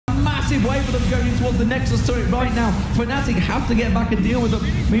massive wave of them going towards the Nexus turret right now. Fnatic have to get back and deal with them.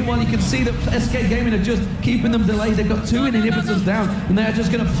 Meanwhile, you can see that SK Gaming are just keeping them delayed. They've got 2 inhibitors down, and they are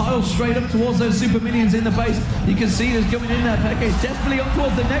just going to pile straight up towards those super minions in the base. You can see there's coming in there. Peke is desperately up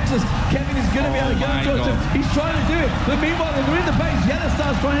towards the Nexus. Kevin is going to be able to get him towards him. He's trying to do it, but meanwhile, they're in the base.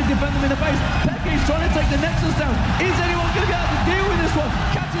 Yellowstar's trying to defend them in the base. Peke is trying to take the Nexus down. Is anyone going to be able to deal with this one?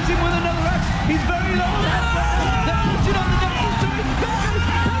 Catches him with another axe. He's very low on